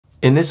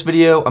In this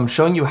video, I'm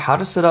showing you how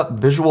to set up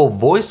visual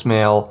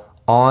voicemail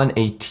on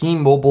a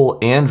T-Mobile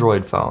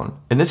Android phone.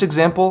 In this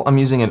example, I'm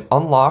using an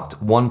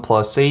unlocked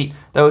OnePlus 8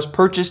 that was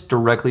purchased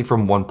directly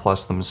from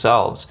OnePlus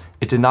themselves.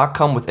 It did not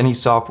come with any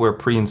software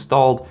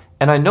pre-installed,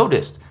 and I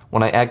noticed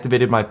when I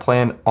activated my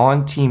plan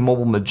on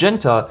T-Mobile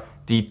Magenta,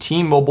 the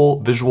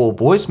T-Mobile visual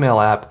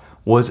voicemail app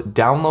was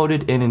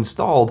downloaded and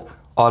installed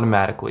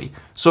automatically.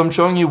 So I'm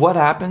showing you what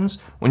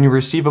happens when you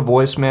receive a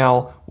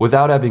voicemail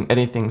without having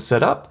anything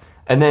set up,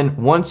 and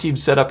then once you've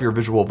set up your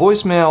visual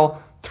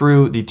voicemail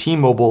through the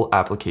T-Mobile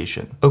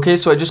application. Okay,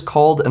 so I just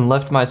called and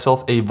left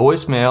myself a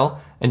voicemail,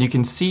 and you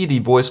can see the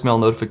voicemail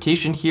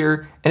notification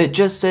here, and it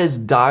just says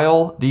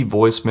dial the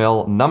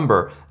voicemail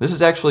number. This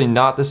is actually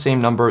not the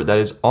same number that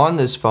is on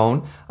this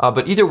phone,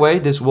 but either way,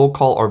 this will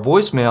call our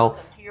voicemail,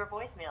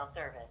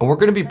 and we're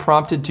gonna be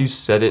prompted to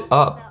set it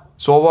up.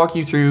 So I'll walk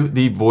you through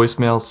the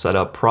voicemail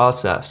setup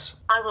process.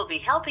 I will be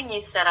helping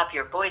you set up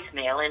your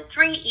voicemail in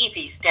 3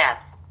 easy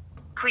steps: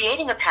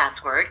 creating a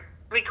password,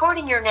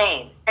 recording your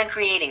name, and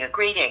creating a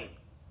greeting.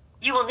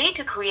 You will need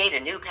to create a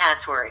new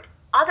password.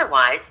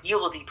 Otherwise, you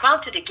will be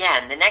prompted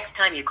again the next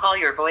time you call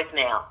your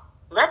voicemail.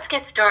 Let's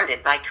get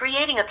started by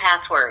creating a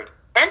password.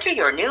 Enter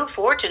your new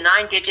 4 to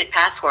 9-digit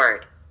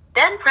password.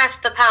 Then press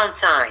the pound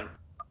sign.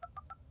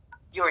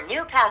 Your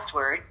new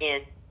password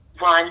is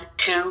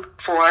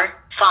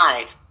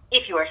 1245.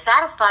 If you are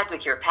satisfied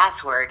with your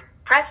password,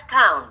 press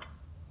pound.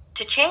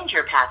 To change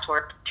your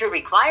password, to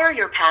require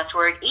your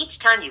password each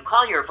time you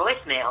call your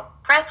voicemail,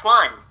 press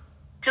 1.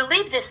 To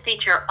leave this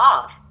feature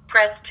off,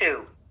 press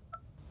 2.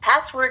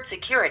 Password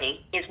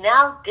security is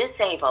now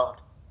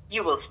disabled.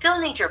 You will still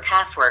need your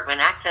password when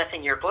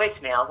accessing your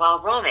voicemail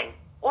while roaming,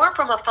 or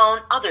from a phone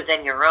other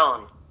than your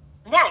own.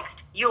 Next,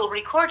 you will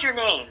record your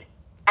name.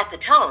 At the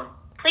tone,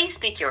 please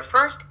speak your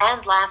first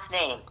and last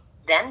name,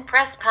 then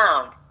press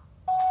pound.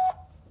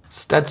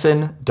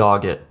 Stetson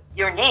Doggett.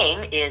 Your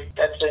name is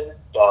Stetson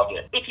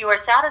Doggett. If you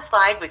are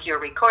satisfied with your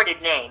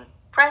recorded name,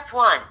 press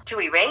 1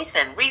 to erase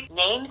and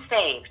name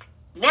saved.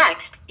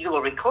 Next, you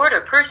will record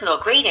a personal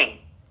greeting.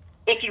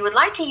 If you would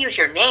like to use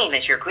your name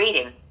as your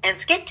greeting and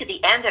skip to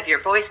the end of your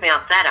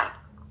voicemail setup,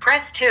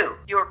 press 2.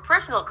 Your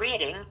personal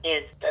greeting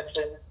is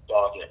Stetson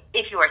Doggett.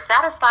 If you are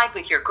satisfied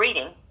with your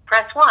greeting,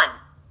 press 1.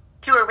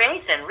 To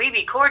erase and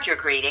re-record your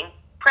greeting,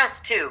 press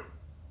 2.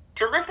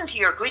 To listen to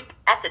your greeting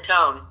at the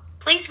tone,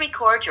 please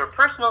record your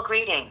personal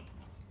greeting.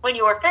 When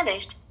you are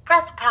finished,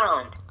 press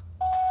pound.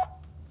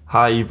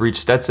 Hi, you've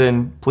reached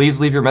Stetson. Please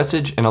leave your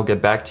message and I'll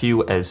get back to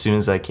you as soon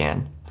as I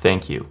can.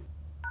 Thank you.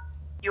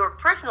 Your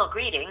personal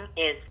greeting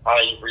is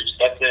Hi, you've reached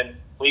Stetson.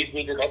 Please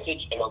leave your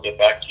message and I'll get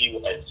back to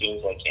you as soon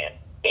as I can.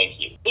 Thank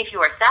you. If you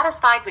are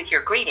satisfied with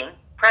your greeting,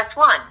 press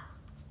 1.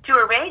 To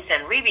erase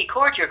and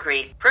re-record your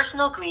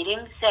personal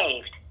greeting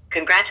saved.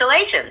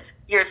 Congratulations!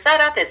 Your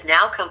setup is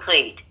now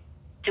complete.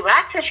 To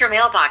access your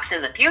mailbox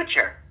in the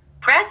future,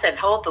 press and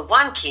hold the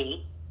 1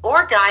 key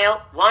or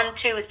dial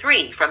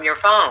 123 from your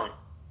phone.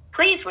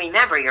 Please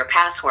remember your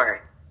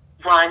password,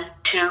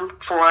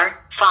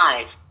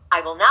 1245. I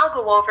will now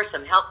go over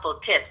some helpful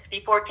tips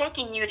before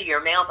taking you to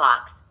your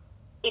mailbox.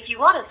 If you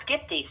want to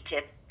skip these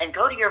tips and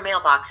go to your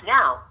mailbox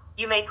now,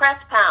 you may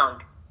press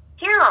pound.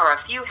 Here are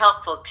a few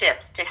helpful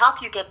tips to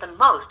help you get the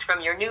most from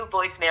your new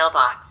voicemail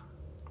box.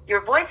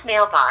 Your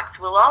voicemail box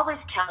will always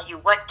tell you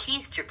what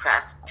keys to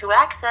press to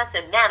access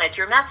and manage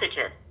your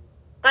messages.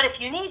 But if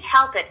you need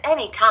help at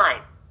any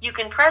time, you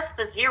can press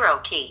the 0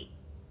 key.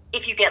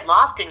 If you get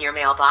lost in your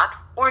mailbox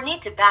or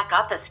need to back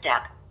up a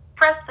step,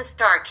 press the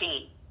star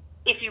key.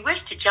 If you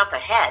wish to jump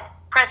ahead,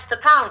 press the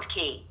pound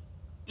key.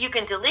 You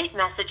can delete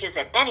messages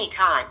at any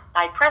time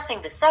by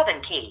pressing the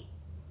 7 key,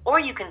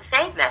 or you can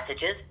save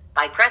messages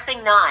by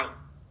pressing 9.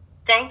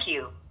 Thank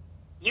you.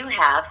 You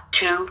have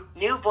 2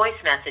 new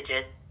voice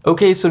messages.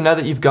 Okay, so now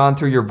that you've gone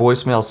through your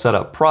voicemail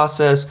setup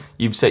process,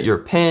 you've set your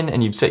PIN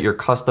and you've set your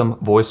custom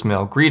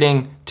voicemail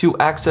greeting. To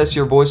access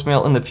your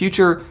voicemail in the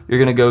future, you're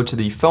gonna go to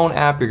the phone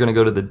app, you're gonna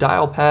go to the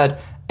dial pad,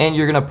 and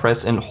you're gonna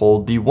press and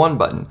hold the 1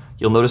 button.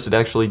 You'll notice it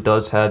actually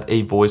does have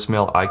a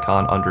voicemail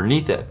icon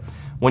underneath it.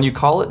 When you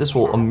call it, this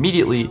will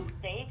immediately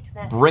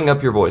bring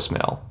up your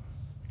voicemail.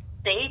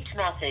 Saved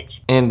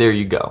message. And there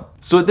you go.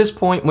 So at this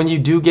point, when you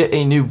do get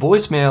a new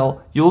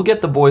voicemail, you will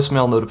get the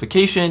voicemail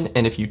notification,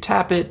 and if you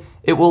tap it,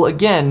 it will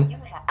again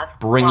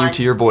bring you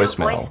to your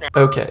voicemail.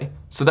 Okay,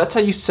 so that's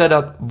how you set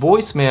up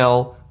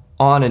voicemail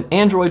on an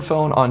Android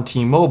phone on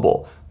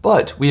T-Mobile.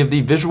 But we have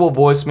the visual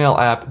voicemail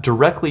app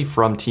directly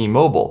from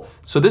T-Mobile.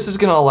 So this is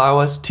gonna allow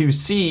us to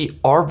see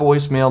our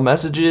voicemail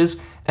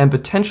messages and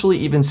potentially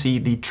even see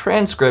the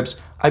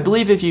transcripts, I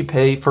believe if you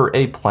pay for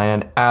a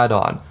plan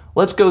add-on.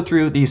 Let's go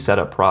through the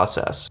setup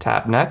process.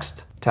 Tap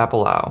next, tap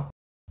allow,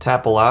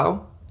 tap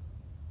allow,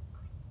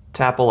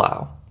 tap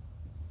allow.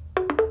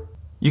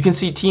 You can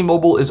see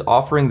T-Mobile is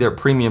offering their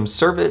premium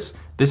service.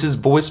 This is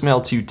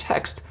voicemail to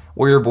text,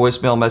 where your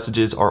voicemail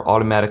messages are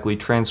automatically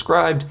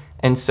transcribed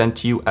and sent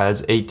to you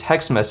as a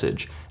text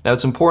message. Now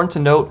it's important to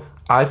note,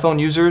 iPhone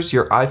users,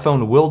 your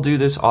iPhone will do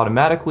this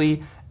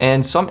automatically,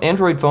 and some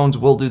Android phones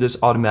will do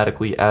this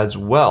automatically as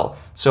well.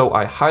 So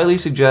I highly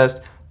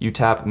suggest you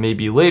tap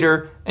maybe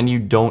later and you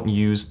don't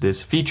use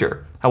this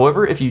feature.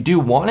 However, if you do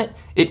want it,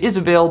 it is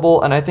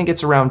available, and I think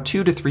it's around $2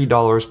 to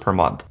 $3 per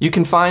month. You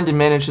can find and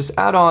manage this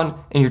add-on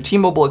in your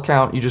T-Mobile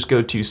account. You just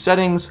go to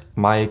Settings,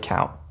 My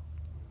Account.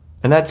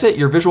 And that's it.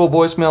 Your visual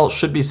voicemail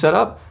should be set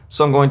up.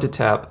 So I'm going to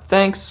tap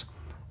Thanks,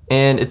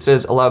 and it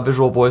says allow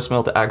visual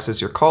voicemail to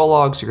access your call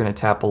logs. You're going to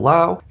tap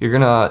Allow. You're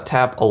going to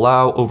tap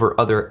Allow over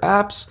other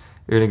apps.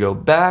 You're going to go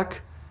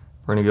back.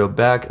 We're going to go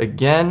back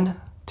again,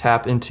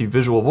 tap into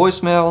visual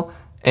voicemail,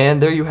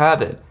 and there you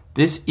have it.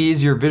 This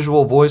is your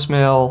visual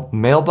voicemail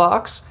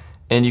mailbox,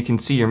 and you can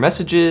see your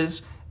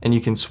messages, and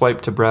you can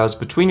swipe to browse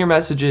between your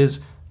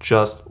messages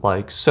just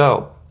like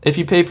so. If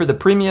you pay for the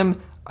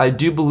premium, I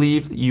do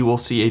believe you will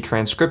see a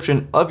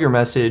transcription of your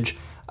message,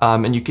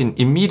 and you can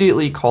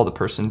immediately call the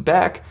person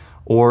back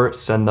or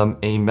send them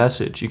a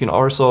message. You can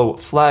also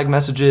flag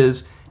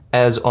messages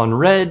as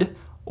unread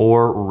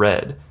or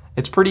read.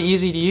 It's pretty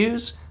easy to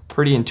use,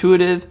 pretty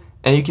intuitive,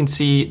 and you can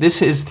see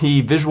this is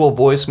the visual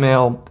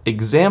voicemail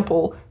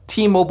example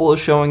T-Mobile is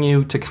showing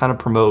you to kind of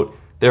promote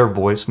their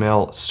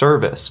voicemail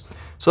service.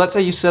 So that's how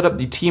you set up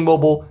the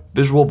T-Mobile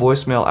visual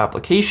voicemail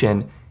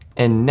application.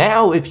 And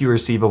now if you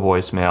receive a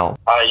voicemail,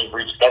 Hi, you've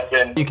reached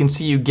Stetson. you can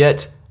see you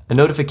get a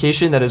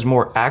notification that has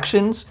more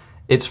actions.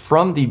 It's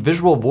from the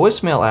visual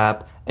voicemail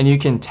app, and you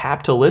can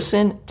tap to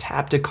listen,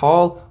 tap to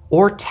call,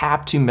 or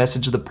tap to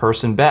message the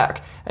person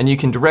back. And you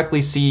can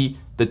directly see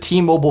the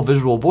T-Mobile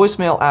visual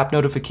voicemail app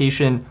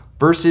notification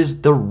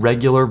versus the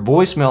regular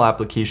voicemail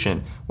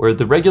application, where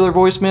the regular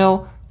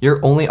voicemail, your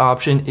only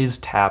option is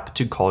tap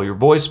to call your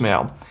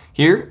voicemail.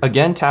 Here,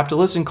 again, tap to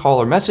listen, call,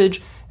 or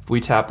message. If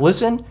we tap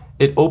listen,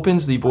 it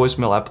opens the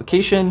voicemail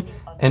application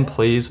and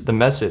plays the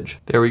message.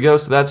 There we go.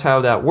 So that's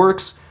how that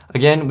works.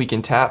 Again, we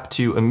can tap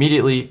to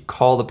immediately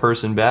call the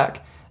person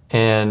back,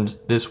 and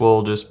this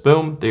will just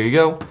boom, there you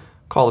go.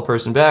 Call the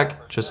person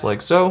back just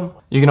like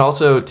so. You can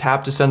also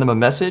tap to send them a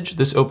message.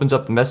 This opens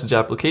up the message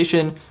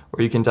application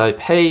where you can type,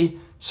 hey,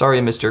 sorry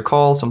I missed your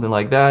call, something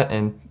like that,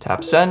 and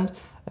tap send.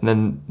 And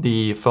then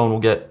the phone will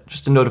get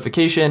just a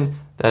notification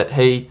that,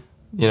 hey,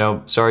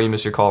 sorry you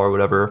missed your call or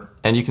whatever.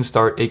 And you can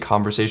start a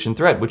conversation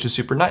thread, which is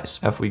super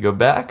nice. If we go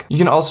back, you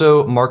can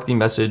also mark the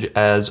message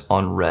as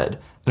unread.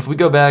 And if we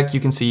go back, you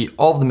can see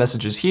all of the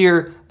messages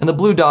here, and the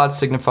blue dots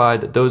signify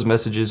that those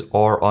messages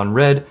are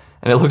unread.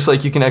 And it looks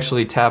like you can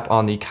actually tap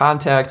on the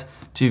contact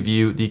to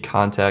view the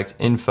contact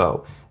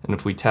info. And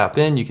if we tap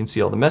in, you can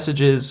see all the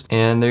messages,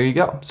 and there you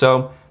go.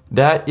 So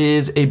that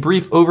is a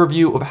brief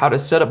overview of how to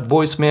set up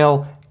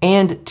voicemail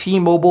and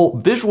T-Mobile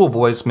visual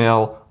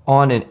voicemail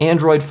on an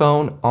Android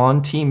phone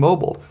on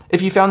T-Mobile.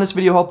 If you found this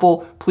video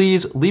helpful,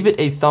 please leave it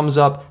a thumbs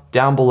up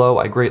down below.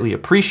 I greatly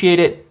appreciate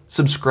it.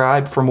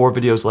 Subscribe for more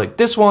videos like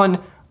this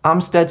one. I'm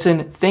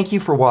Stetson. Thank you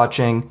for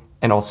watching,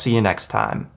 and I'll see you next time.